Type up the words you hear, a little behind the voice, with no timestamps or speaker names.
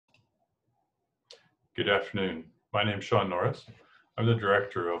Good afternoon. My name is Shaun Norris. I'm the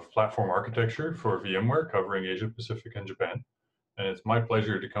Director of Platform Architecture for VMware covering Asia Pacific and Japan. And it's my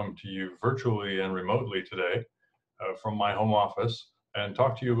pleasure to come to you virtually and remotely today from my home office and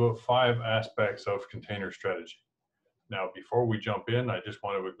talk to you about 5 aspects of container strategy. Now, before we jump in, I just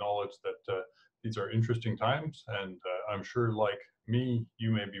want to acknowledge that these are interesting times, and I'm sure, like me,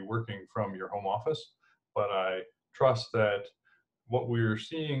 you may be working from your home office, but I trust that what we're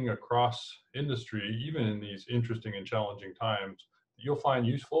seeing across industry, even in these interesting and challenging times, you'll find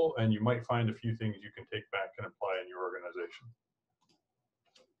useful, and you might find a few things you can take back and apply in your organization.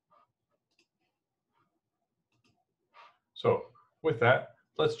 So with that,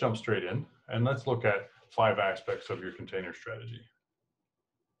 let's jump straight in, and let's look at 5 aspects of your container strategy.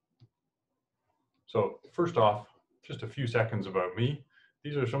 So first off, just a few seconds about me.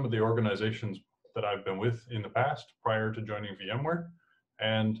 These are some of the organizations that I've been with in the past prior to joining VMware,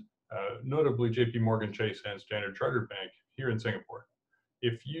 and notably JP Morgan Chase and Standard Chartered Bank here in Singapore.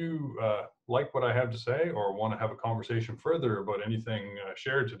 If you like what I have to say or want to have a conversation further about anything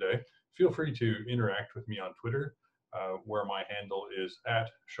shared today, feel free to interact with me on Twitter, where my handle is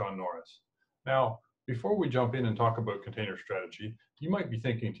 @ShaunNorris. Now, before we jump in and talk about container strategy, you might be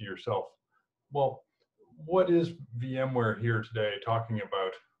thinking to yourself, well, what is VMware here today talking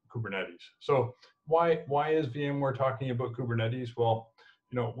about Kubernetes? So why is VMware talking about Kubernetes? Well,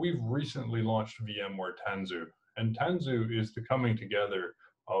 we've recently launched VMware Tanzu, and Tanzu is the coming together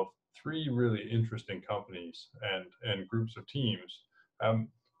of 3 really interesting companies and groups of teams.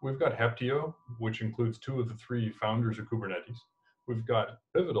 We've got Heptio, which includes 2 of the 3 founders of Kubernetes. We've got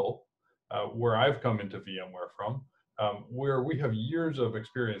Pivotal, where I've come into VMware from, where we have years of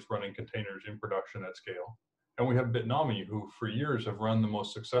experience running containers in production at scale. And we have Bitnami, who for years have run the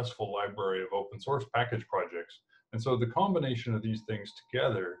most successful library of open source package projects. And so the combination of these things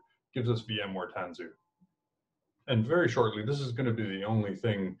together gives us VMware Tanzu. And very shortly, this is going to be the only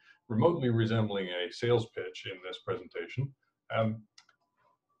thing remotely resembling a sales pitch in this presentation.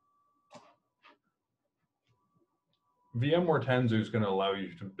 VMware Tanzu is going to allow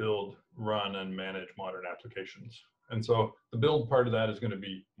you to build, run, and manage modern applications. And so the build part of that is going to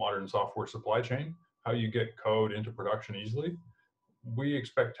be modern software supply chain, how you get code into production easily. We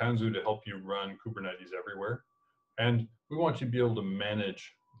expect Tanzu to help you run Kubernetes everywhere. And we want you to be able to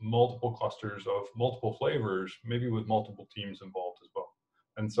manage multiple clusters of multiple flavors, maybe with multiple teams involved as well.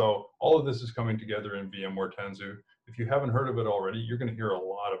 And so all of this is coming together in VMware Tanzu. If you haven't heard of it already, you're going to hear a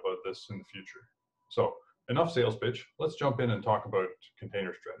lot about this in the future. So enough sales pitch. Let's jump in and talk about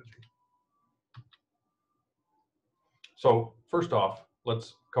container strategy. So first off,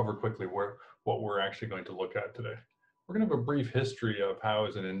 let's cover quickly what we're actually going to look at today. We're going to have a brief history of how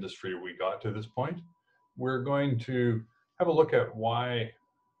as an industry we got to this point. We're going to have a look at why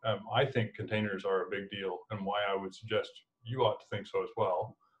I think containers are a big deal and why I would suggest you ought to think so as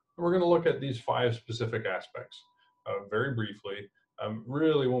well. And we're going to look at these 5 specific aspects very briefly.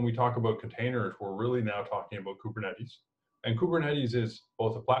 Really, when we talk about containers, we're really now talking about Kubernetes. And Kubernetes is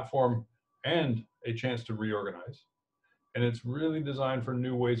both a platform and a chance to reorganize. And it's really designed for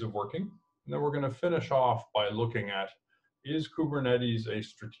new ways of working. And then we're going to finish off by looking at, is Kubernetes a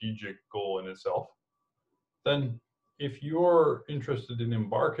strategic goal in itself? Then, if you're interested in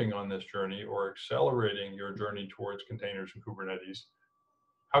embarking on this journey or accelerating your journey towards containers and Kubernetes,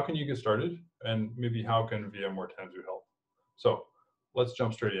 how can you get started? And maybe how can VMware Tanzu help? So let's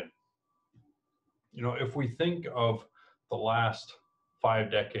jump straight in. If we think of the last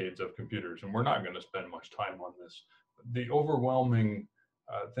 5 decades of computers, and we're not going to spend much time on this, the overwhelming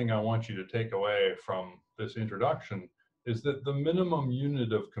thing I want you to take away from this introduction is that the minimum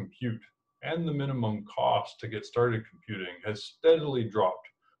unit of compute and the minimum cost to get started computing has steadily dropped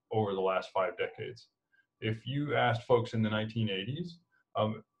over the last 5 decades. If you asked folks in the 1980s,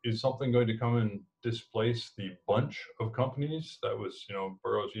 is something going to come and displace the bunch of companies that was,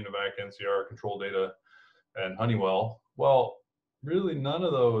 Burroughs, Univac, NCR, Control Data, and Honeywell? Well, really none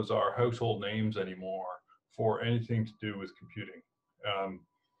of those are household names anymore for anything to do with computing.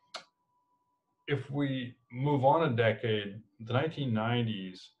 If we move on a decade, the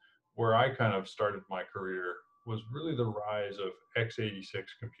 1990s, where I kind of started my career, was really the rise of x86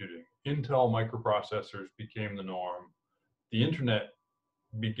 computing. Intel microprocessors became the norm. The internet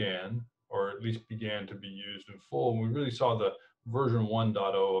began, or at least began to be used in full, and we really saw the version 1.0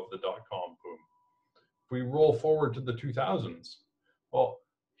 of the dot-com boom. If we roll forward to the 2000s, well,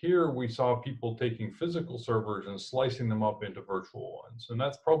 here we saw people taking physical servers and slicing them up into virtual ones. And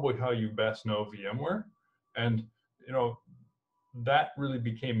that's probably how you best know VMware. And that really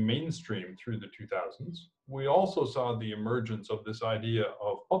became mainstream through the 2000s. We also saw the emergence of this idea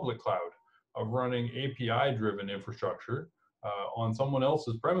of public cloud of running API-driven infrastructure on someone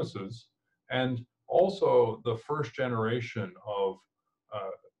else's premises, and also the first generation of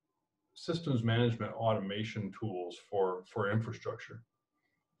systems management automation tools for infrastructure.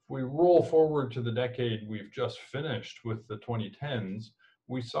 If we roll forward to the decade we've just finished with the 2010s,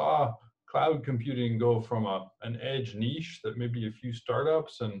 we saw cloud computing go from an edge niche that maybe a few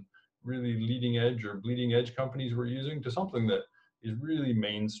startups and really leading edge or bleeding edge companies were using to something that is really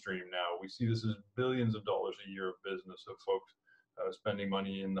mainstream now. We see this as billions of dollars a year of business of folks spending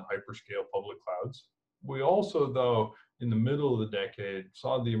money in the hyperscale public clouds. We also, though, in the middle of the decade,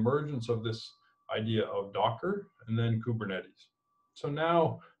 saw the emergence of this idea of Docker and then Kubernetes. So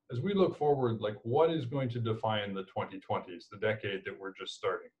now, as we look forward, like what is going to define the 2020s, the decade that we're just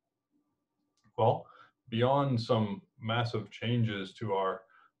starting? Well, beyond some massive changes to our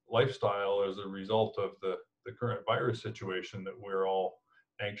lifestyle as a result of the current virus situation that we're all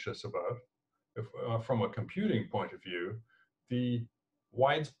anxious about, if, from a computing point of view, the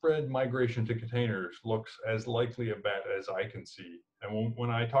widespread migration to containers looks as likely a bet as I can see. And when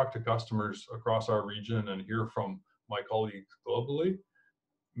I talk to customers across our region and hear from my colleagues globally,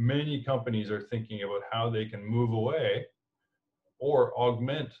 many companies are thinking about how they can move away or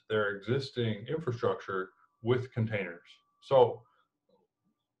augment their existing infrastructure with containers. So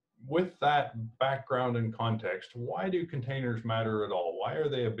with that background and context, why do containers matter at all? Why are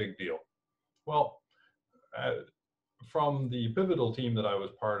they a big deal? Well, from the pivotal team that I was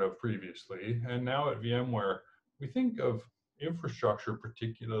part of previously, and now at VMware, we think of infrastructure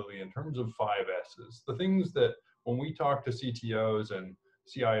particularly in terms of 5 S's. The things that when we talk to CTOs and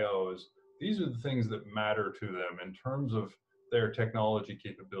CIOs, these are the things that matter to them in terms of their technology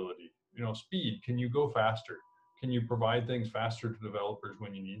capability. You know, speed, can you go faster? Can you provide things faster to developers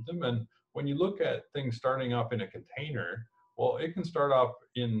when you need them? And when you look at things starting up in a container, well, it can start up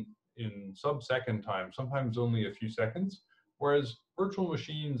in sub-second time, sometimes only a few seconds, whereas virtual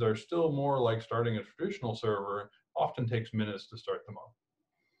machines are still more like starting a traditional server, often takes minutes to start them up.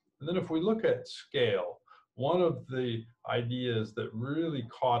 And then if we look at scale, one of the ideas that really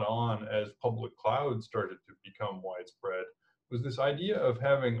caught on as public cloud started to become widespread was this idea of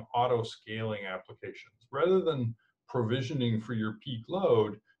having auto-scaling applications. Rather than provisioning for your peak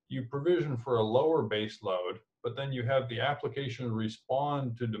load, you provision for a lower base load, but then you have the application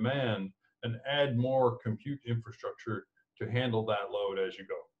respond to demand and add more compute infrastructure to handle that load as you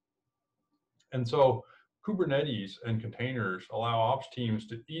go. And so Kubernetes and containers allow ops teams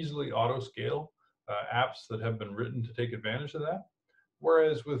to easily auto-scale apps that have been written to take advantage of that.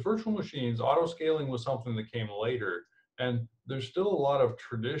 Whereas with virtual machines, auto-scaling was something that came later, and there's still a lot of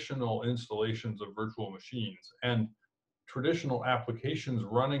traditional installations of virtual machines and traditional applications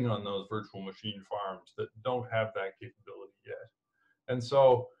running on those virtual machine farms that don't have that capability yet. And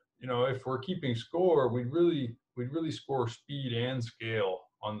so, you know, if we're keeping score, we'd really score speed and scale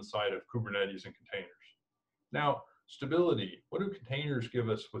on the side of Kubernetes and containers. Now, stability. What do containers give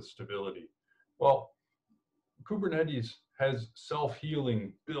us with stability? Well, Kubernetes has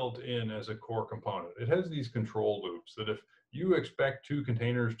self-healing built in as a core component. It has these control loops that if you expect 2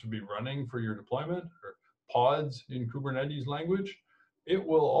 containers to be running for your deployment, or pods in Kubernetes language, it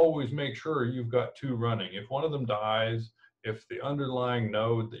will always make sure you've got 2 running. If one of them dies, if the underlying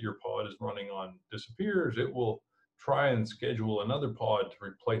node that your pod is running on disappears, it will try and schedule another pod to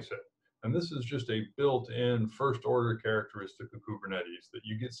replace it. And this is just a built-in first-order characteristic of Kubernetes, that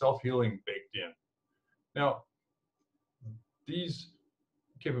you get self-healing baked in. Now, these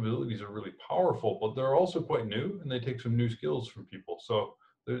capabilities are really powerful, but they're also quite new, and they take some new skills from people. So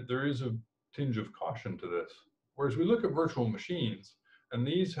there is a tinge of caution to this. Whereas we look at virtual machines, and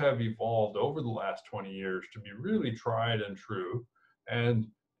these have evolved over the last 20 years to be really tried and true. And,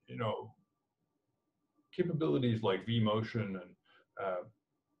 you know, capabilities like vMotion and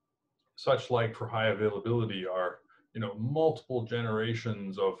such like for high availability are, you know, multiple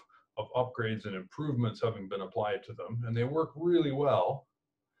generations of upgrades and improvements having been applied to them, and they work really well.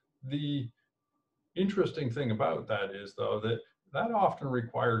 The interesting thing about that is, though, that often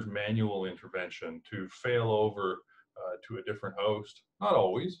requires manual intervention to fail over to a different host. Not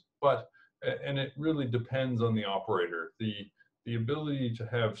always, but, and it really depends on the operator. The ability to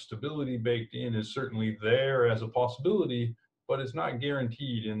have stability baked in is certainly there as a possibility, but it's not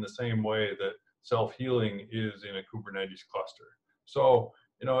guaranteed in the same way that self-healing is in a Kubernetes cluster. So,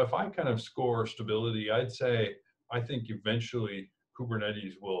 you know, if I kind of score stability, I'd say I think eventually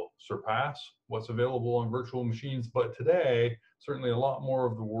Kubernetes will surpass what's available on virtual machines. But today, certainly a lot more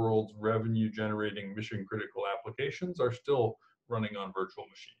of the world's revenue-generating mission-critical applications are still running on virtual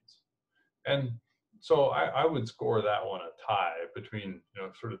machines. And So I would score that one a tie between,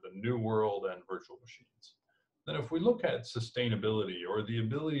 sort of the new world and virtual machines. Then if we look at sustainability or the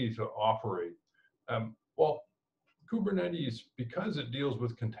ability to operate, well, Kubernetes, because it deals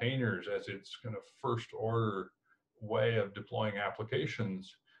with containers as its kind of first order way of deploying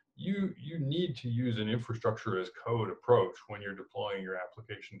applications, you need to use an infrastructure as code approach when you're deploying your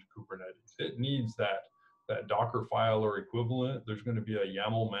application to Kubernetes. It needs that Docker file or equivalent. There's going to be a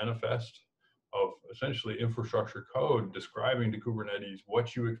YAML manifest of essentially infrastructure code describing to Kubernetes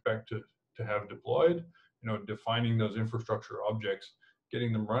what you expect to have deployed, defining those infrastructure objects,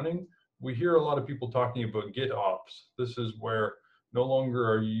 getting them running. We hear a lot of people talking about GitOps. This is where no longer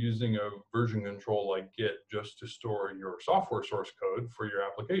are you using a version control like Git just to store your software source code for your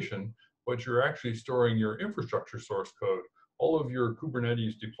application, but you're actually storing your infrastructure source code, all of your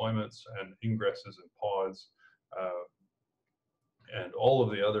Kubernetes deployments and ingresses and pods, and all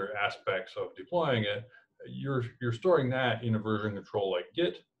of the other aspects of deploying it. You're storing that in a version control like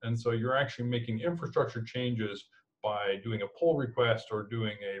Git, and so you're actually making infrastructure changes by doing a pull request or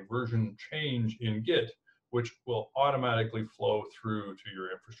doing a version change in Git, which will automatically flow through to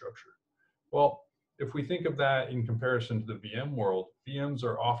your infrastructure. Well, if we think of that in comparison to the VM world, VMs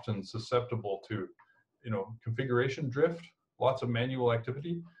are often susceptible to, configuration drift, lots of manual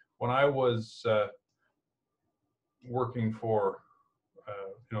activity. When I was working for,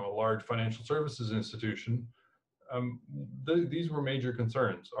 a large financial services institution, these were major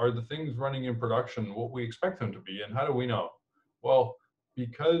concerns. Are the things running in production what we expect them to be, and how do we know? Well,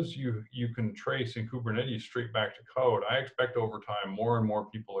 because you can trace in Kubernetes straight back to code, I expect over time more and more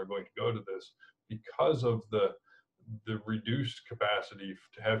people are going to go to this because of the reduced capacity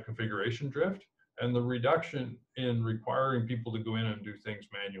to have configuration drift and the reduction in requiring people to go in and do things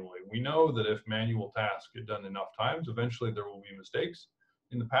manually. We know that if manual tasks get done enough times, eventually there will be mistakes.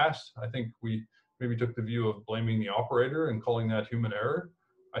 In the past, I think we maybe took the view of blaming the operator and calling that human error.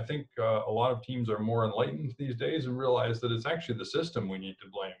 I think a lot of teams are more enlightened these days and realize that it's actually the system we need to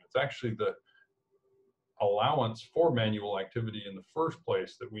blame. It's actually the allowance for manual activity in the first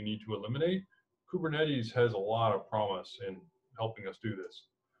place that we need to eliminate. Kubernetes has a lot of promise in helping us do this.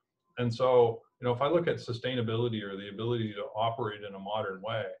 And so, if I look at sustainability or the ability to operate in a modern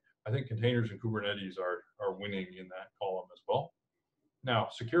way, I think containers and Kubernetes are winning in that column as well. Now,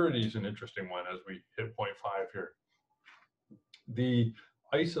 security is an interesting one as we hit point 5 here. The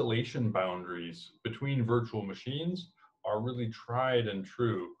isolation boundaries between virtual machines are really tried and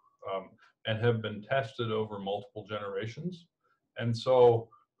true, and have been tested over multiple generations. And so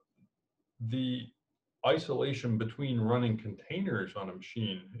the isolation between running containers on a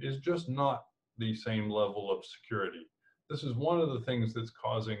machine is just not the same level of security. This is one of the things that's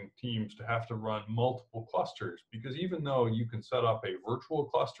causing teams to have to run multiple clusters, because even though you can set up a virtual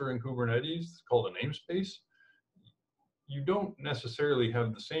cluster in Kubernetes called a namespace, you don't necessarily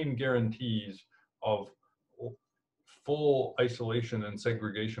have the same guarantees of full isolation and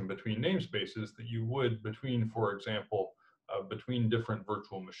segregation between namespaces that you would between, for example, between different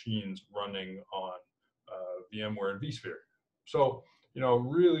virtual machines running on VMware and vSphere. So,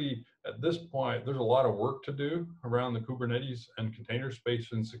 really at this point, there's a lot of work to do around the Kubernetes and container space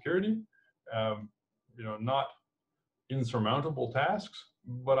and security. Not insurmountable tasks,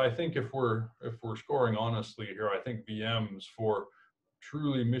 but I think if we're scoring honestly here, I think VMs for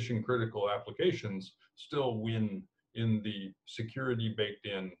truly mission critical applications still win in the security baked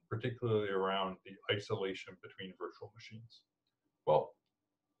in, particularly around the isolation between virtual machines. Well,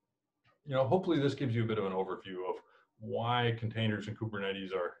 hopefully this gives you a bit of an overview of why containers and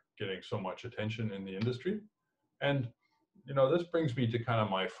Kubernetes are getting so much attention in the industry. And, this brings me to kind of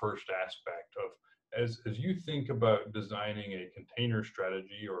my first aspect of, as you think about designing a container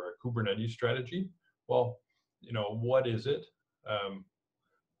strategy or a Kubernetes strategy, well, what is it?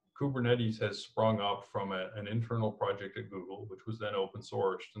 Kubernetes has sprung up from an internal project at Google, which was then open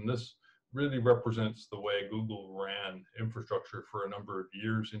sourced. And this really represents the way Google ran infrastructure for a number of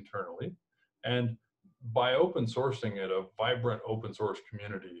years internally. And by open sourcing it, a vibrant open source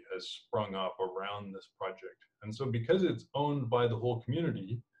community has sprung up around this project. And so because it's owned by the whole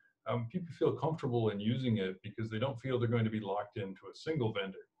community, people feel comfortable in using it because they don't feel they're going to be locked into a single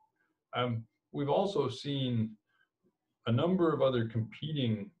vendor. We've also seen a number of other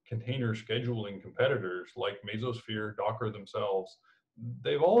competing container scheduling competitors like Mesosphere, Docker themselves.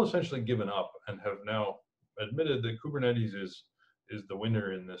 They've all essentially given up and have now admitted that Kubernetes is the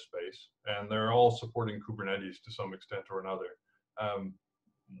winner in this space, and they're all supporting Kubernetes to some extent or another.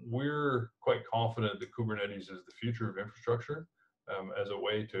 We're quite confident that Kubernetes is the future of infrastructure as a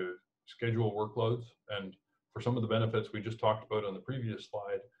way to schedule workloads, and for some of the benefits we just talked about on the previous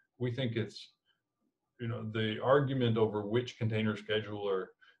slide, we think it's the argument over which container scheduler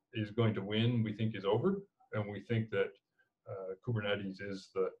is going to win, we think is over, and we think that Kubernetes is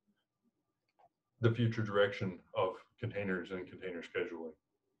the future direction of containers and container scheduling.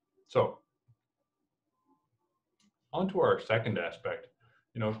 So onto our second aspect.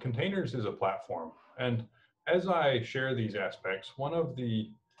 Containers is a platform, and as I share these aspects, one of the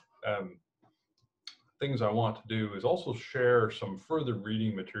things I want to do is also share some further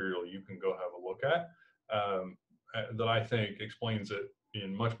reading material you can go have a look at that I think explains it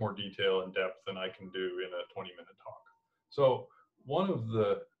in much more detail and depth than I can do in a 20-minute talk. So one of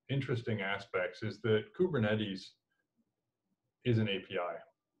the interesting aspects is that Kubernetes is an API.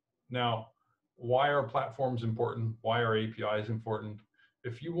 Now, why are platforms important? Why are APIs important?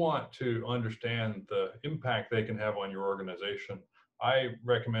 If you want to understand the impact they can have on your organization, I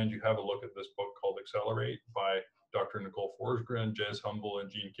recommend you have a look at this book called Accelerate by Dr. Nicole Forsgren, Jez Humble,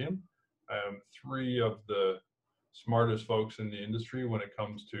 and Gene Kim. Three of the smartest folks in the industry when it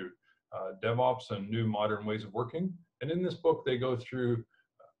comes to DevOps and new modern ways of working. And in this book, they go through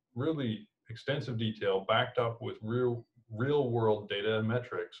really extensive detail backed up with real world data and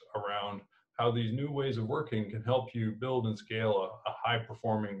metrics around how these new ways of working can help you build and scale a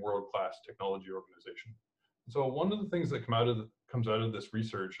high-performing world-class technology organization. So one of the things that comes out of this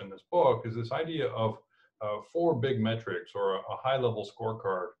research in this book is this idea of 4 big metrics or a high-level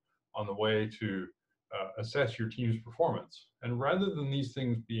scorecard on the way to assess your team's performance. And rather than these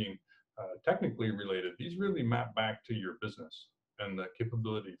things being technically related, these really map back to your business and the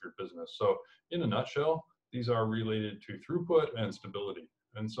capability of your business. So in a nutshell, these are related to throughput and stability.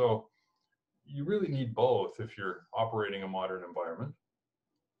 And so you really need both if you're operating a modern environment.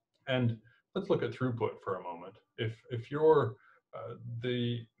 And let's look at throughput for a moment. If you're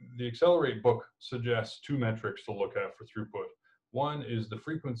the Accelerate book suggests 2 metrics to look at for throughput. One is the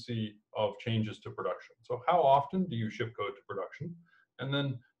frequency of changes to production. So how often do you ship code to production? And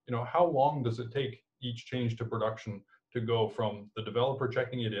then, how long does it take each change to production to go from the developer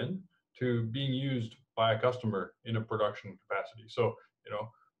checking it in to being used by a customer in a production capacity? So,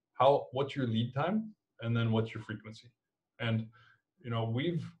 what's your lead time? And then what's your frequency? And,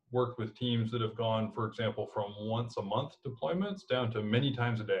 we've worked with teams that have gone, for example, from once a month deployments down to many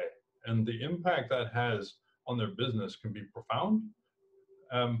times a day. And the impact that has on their business can be profound.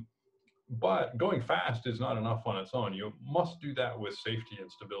 But going fast is not enough on its own. You must do that with safety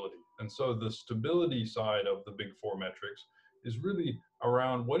and stability. And so the stability side of the big 4 metrics is really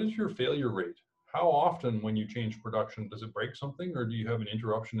around what is your failure rate? How often when you change production, does it break something or do you have an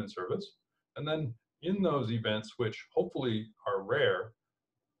interruption in service? And then in those events, which hopefully are rare,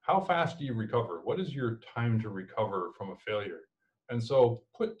 how fast do you recover? What is your time to recover from a failure? And so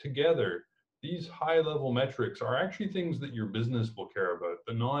put together, these high-level metrics are actually things that your business will care about.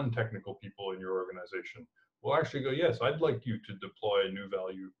 The non-technical people in your organization will actually go, yes, I'd like you to deploy new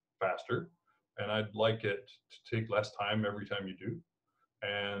value faster, and I'd like it to take less time every time you do.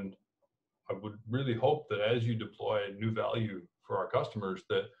 And I would really hope that as you deploy new value for our customers,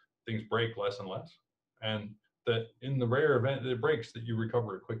 that things break less and less, and that in the rare event that it breaks, that you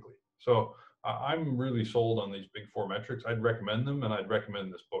recover it quickly. So I'm really sold on these big 4 metrics. I'd recommend them, and I'd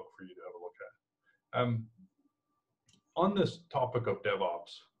recommend this book for you to have a look at. On this topic of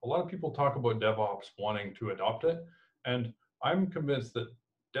DevOps, a lot of people talk about DevOps wanting to adopt it, and I'm convinced that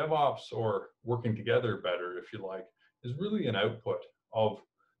DevOps, or working together better, if you like, is really an output of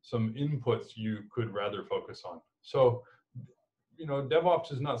some inputs you could rather focus on. So,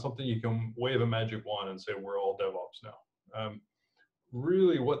 DevOps is not something you can wave a magic wand and say, we're all DevOps now.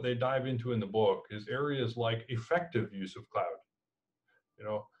 Really what they dive into in the book is areas like effective use of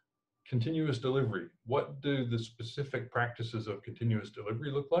cloud, continuous delivery. What do the specific practices of continuous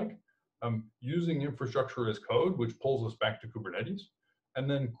delivery look like? Using infrastructure as code, which pulls us back to Kubernetes, and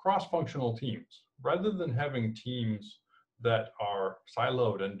then cross-functional teams. Rather than having teams that are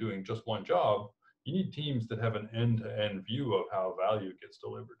siloed and doing just one job, you need teams that have an end-to-end view of how value gets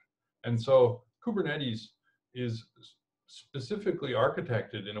delivered. And so Kubernetes is specifically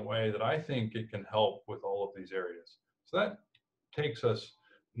architected in a way that I think it can help with all of these areas. So that takes us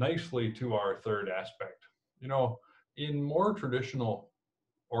nicely to our third aspect. In more traditional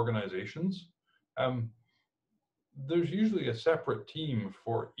organizations, there's usually a separate team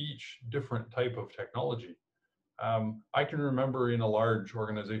for each different type of technology. I can remember in a large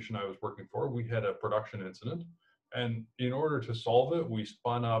organization I was working for, we had a production incident, and in order to solve it, we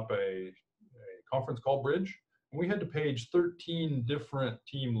spun up a conference call bridge, and we had to page 13 different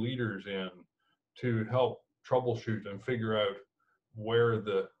team leaders in to help troubleshoot and figure out where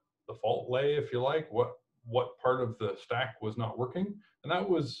the fault lay, if you like, what part of the stack was not working, and that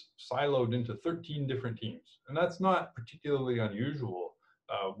was siloed into 13 different teams. And that's not particularly unusual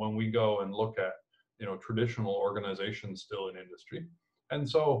when we go and look at traditional organizations still in industry. And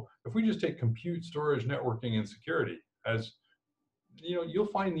so if we just take compute, storage, networking, and security as, you'll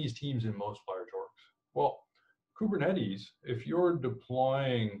find these teams in most large orgs. Well, Kubernetes, if you're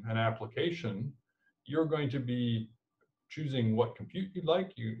deploying an application, you're going to be choosing what compute you'd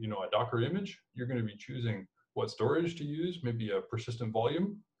like, a Docker image. You're going to be choosing what storage to use, maybe a persistent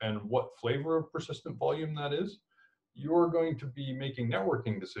volume, and what flavor of persistent volume that is. You're going to be making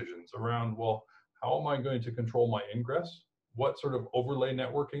networking decisions around, well, how am I going to control my ingress? What sort of overlay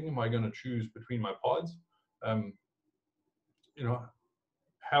networking am I going to choose between my pods? Have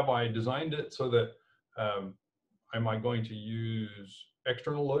I designed it so that am I going to use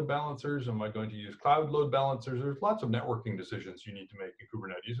external load balancers? Am I going to use cloud load balancers? There's lots of networking decisions you need to make in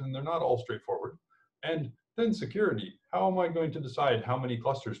Kubernetes, and they're not all straightforward. And then security. How am I going to decide how many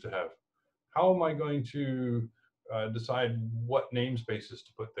clusters to have? How am I going to decide what namespaces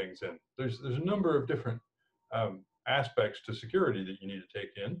to put things in? There's a number of different aspects to security that you need to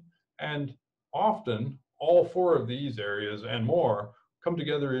take in. And often, all four of these areas and more come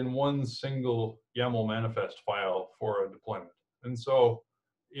together in one single YAML manifest file for a deployment. And so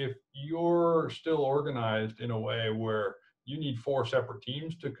if you're still organized in a way where you need 4 separate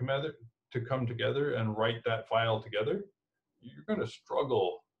teams to come together and write that file together, you're going to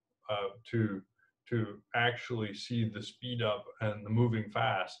struggle to actually see the speed up and the moving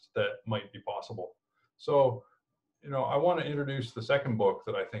fast that might be possible. So, I want to introduce the second book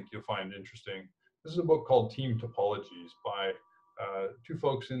that I think you'll find interesting. This is a book called Team Topologies by 2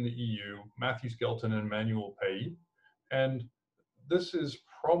 folks in the EU, Matthew Skelton and Manuel Pei. And this is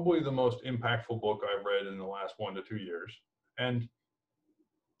probably the most impactful book I've read in the last 1 to 2 years. And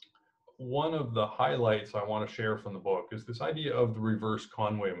one of the highlights I want to share from the book is this idea of the reverse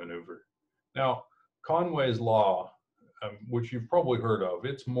Conway maneuver. Now, Conway's law, which you've probably heard of,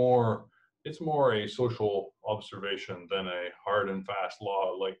 it's more a social observation than a hard and fast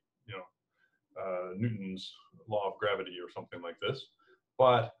law like Newton's law of gravity or something like this.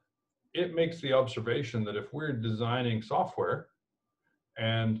 But it makes the observation that if we're designing software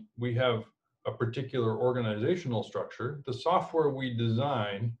and we have a particular organizational structure, the software we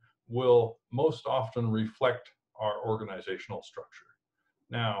design will most often reflect our organizational structure.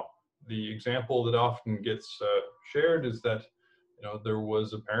 Now, the example that often gets shared is that there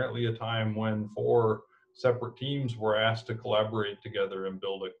was apparently a time when 4 separate teams were asked to collaborate together and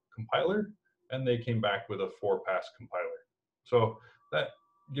build a compiler, and they came back with a 4-pass compiler. So that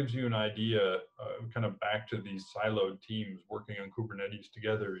gives you an idea, kind of back to these siloed teams working on Kubernetes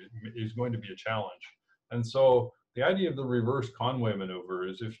together is going to be a challenge. And so the idea of the reverse Conway maneuver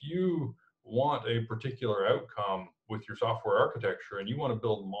is if you want a particular outcome with your software architecture and you want to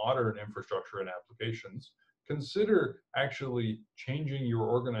build modern infrastructure and applications, consider actually changing your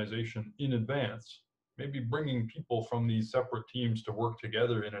organization in advance, maybe bringing people from these separate teams to work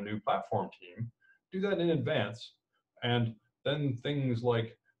together in a new platform team. Do that in advance, and then things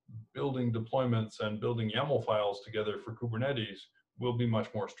like building deployments and building YAML files together for Kubernetes will be much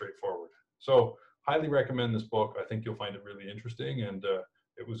more straightforward. So highly recommend this book. I think you'll find it really interesting, and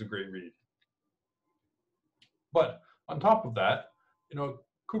it was a great read. But on top of that,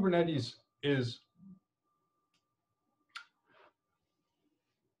 Kubernetes is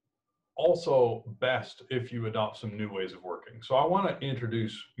also best if you adopt some new ways of working. So I want to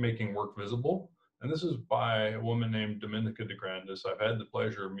introduce making work visible. And this is by a woman named Dominica de Grandes. I've had the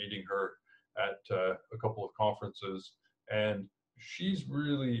pleasure of meeting her at a couple of conferences, and she's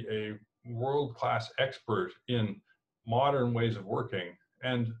really a world-class expert in modern ways of working.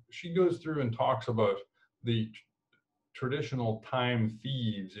 And she goes through and talks about the traditional time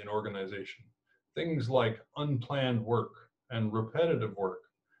thieves in organization, things like unplanned work and repetitive work.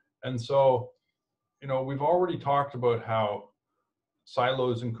 And so, we've already talked about how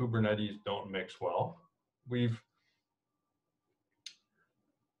silos in Kubernetes don't mix well. We've,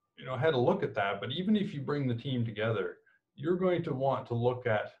 had a look at that, but even if you bring the team together, you're going to want to look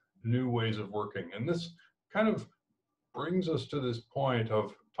at new ways of working. And this kind of brings us to this point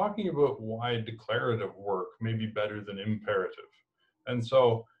of talking about why declarative work may be better than imperative. And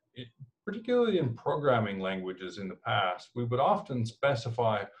so, particularly in programming languages in the past, we would often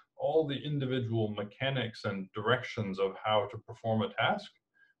specify all the individual mechanics and directions of how to perform a task,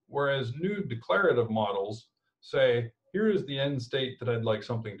 whereas new declarative models say, here is the end state that I'd like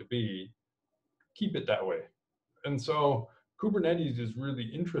something to be, keep it that way. And so Kubernetes is really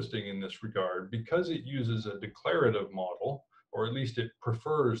interesting in this regard because it uses a declarative model, or at least it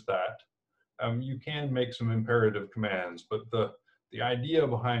prefers that. you can make some imperative commands, but the idea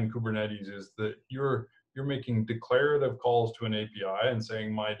behind Kubernetes is that you're making declarative calls to an API and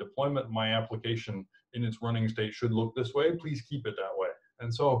saying my deployment, my application in its running state should look this way. Please keep it that way.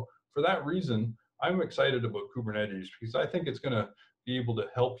 And so for that reason, I'm excited about Kubernetes because I think it's going to be able to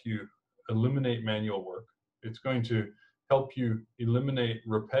help you eliminate manual work. It's going to help you eliminate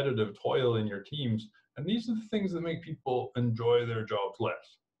repetitive toil in your teams. And these are the things that make people enjoy their jobs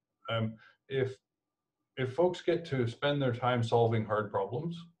less. If folks get to spend their time solving hard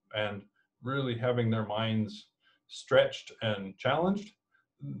problems and really having their minds stretched and challenged,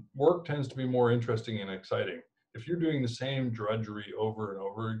 work tends to be more interesting and exciting. If you're doing the same drudgery over and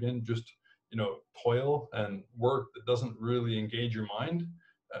over again, just toil and work that doesn't really engage your mind,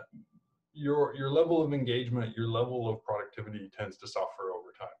 your level of engagement, your level of productivity tends to suffer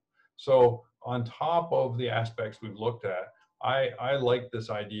over time. So on top of the aspects we've looked at, I like this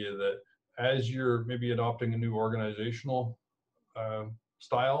idea that as you're maybe adopting a new organizational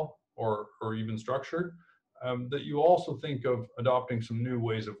style or even structure, that you also think of adopting some new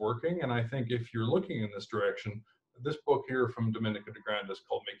ways of working. And I think if you're looking in this direction, this book here from Dominica de Grandes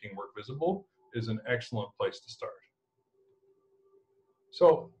called Making Work Visible is an excellent place to start.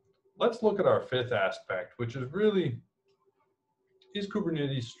 So let's look at our fifth aspect, which is really, is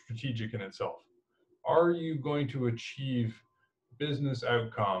Kubernetes strategic in itself? Are you going to achieve business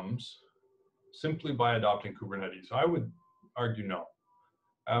outcomes simply by adopting Kubernetes? I would argue no.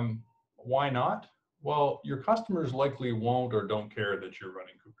 Why not? Well, your customers likely won't or don't care that you're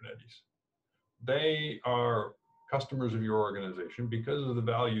running Kubernetes. They are customers of your organization because of the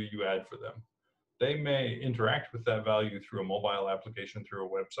value you add for them. They may interact with that value through a mobile application, through a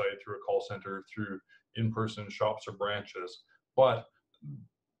website, through a call center, through in-person shops or branches, but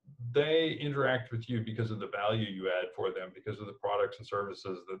they interact with you because of the value you add for them, because of the products and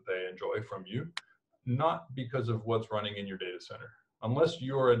services that they enjoy from you, not because of what's running in your data center. Unless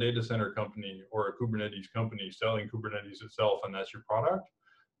you're a data center company or a Kubernetes company selling Kubernetes itself and that's your product,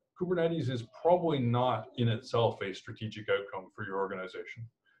 Kubernetes is probably not in itself a strategic outcome for your organization.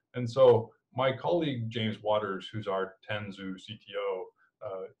 And so my colleague, James Waters, who's our Tanzu CTO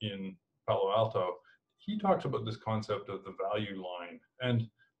in Palo Alto, he talks about this concept of the value line. And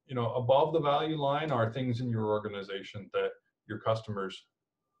above the value line are things in your organization that your customers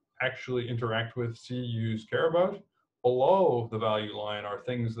actually interact with, see, use, care about. Below the value line are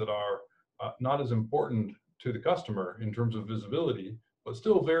things that are not as important to the customer in terms of visibility, but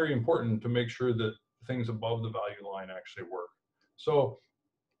still very important to make sure that things above the value line actually work. So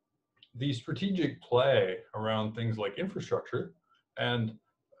the strategic play around things like infrastructure and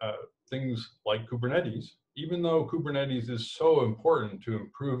things like Kubernetes, even though Kubernetes is so important to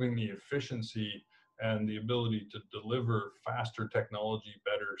improving the efficiency and the ability to deliver faster technology,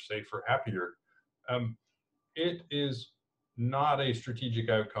 better, safer, happier, it is not a strategic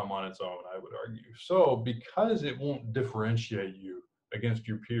outcome on its own, I would argue. So because it won't differentiate you against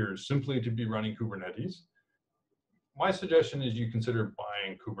your peers simply to be running Kubernetes, my suggestion is you consider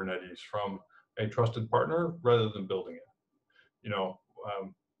buying Kubernetes from a trusted partner rather than building it.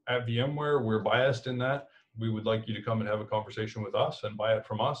 At VMware, we're biased in that. We would like you to come and have a conversation with us and buy it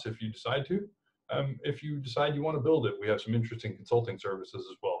from us if you decide to. If you decide you want to build it, we have some interesting consulting services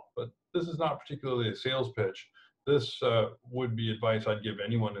as well. But this is not particularly a sales pitch. This would be advice I'd give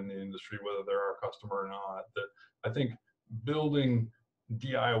anyone in the industry, whether they're our customer or not, that I think building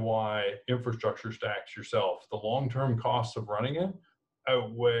DIY infrastructure stacks yourself, the long-term costs of running it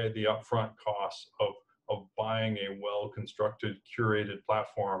outweigh the upfront costs of buying a well-constructed, curated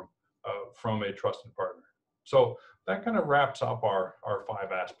platform from a trusted partner. So that kind of wraps up our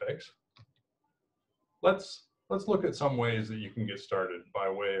 5 aspects. Let's look at some ways that you can get started by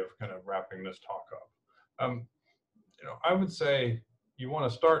way of kind of wrapping this talk up. I would say you want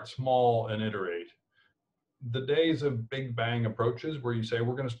to start small and iterate. The days of big bang approaches where you say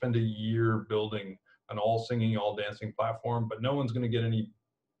we're going to spend a year building an all singing, all dancing platform, but no one's going to get any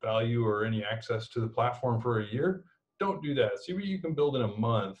value or any access to the platform for a year, don't do that. See what you can build in a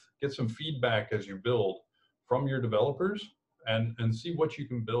month, get some feedback as you build from your developers, and see what you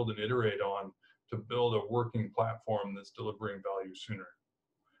can build and iterate on to build a working platform that's delivering value sooner.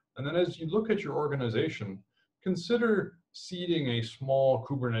 And then as you look at your organization, consider seeding a small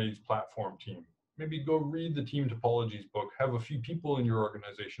Kubernetes platform team. Maybe go read the Team Topologies book, have a few people in your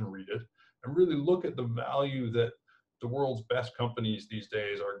organization read it, and really look at the value that the world's best companies these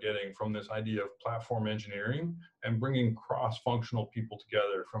days are getting from this idea of platform engineering and bringing cross-functional people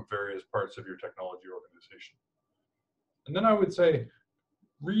together from various parts of your technology organization. And then I would say,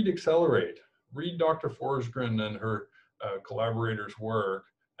 read Accelerate. Read Dr. Forsgren and her collaborators' work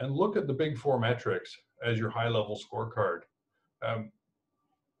and look at the big four metrics as your high-level scorecard.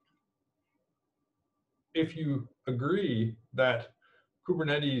 If you agree that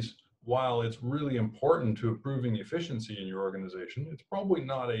Kubernetes, while it's really important to improving efficiency in your organization, it's probably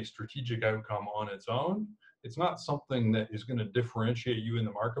not a strategic outcome on its own. It's not something that is going to differentiate you in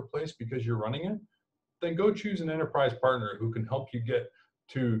the marketplace because you're running it. Then go choose an enterprise partner who can help you get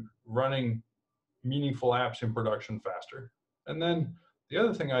to running meaningful apps in production faster. And then the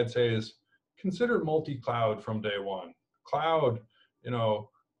other thing I'd say is consider multi-cloud from day one. Cloud,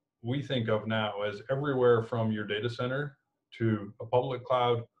 we think of now as everywhere from your data center to a public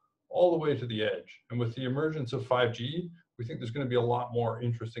cloud, all the way to the edge. And with the emergence of 5G, we think there's going to be a lot more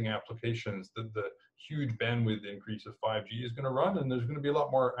interesting applications that the huge bandwidth increase of 5G is going to run, and there's going to be a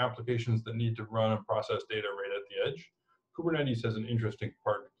lot more applications that need to run and process data right at the edge. Kubernetes has an interesting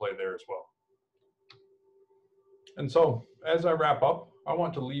part to play there as well. And so, as I wrap up, I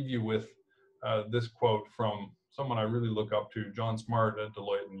want to leave you with this quote from someone I really look up to, John Smart at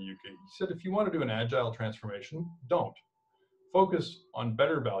Deloitte in the UK. He said, if you want to do an agile transformation, don't. Focus on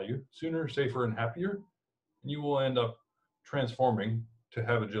better value, sooner, safer, and happier, and you will end up transforming to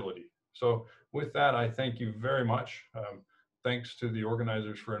have agility. So with that, I thank you very much. Thanks to the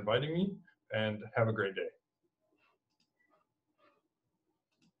organizers for inviting me, and have a great day.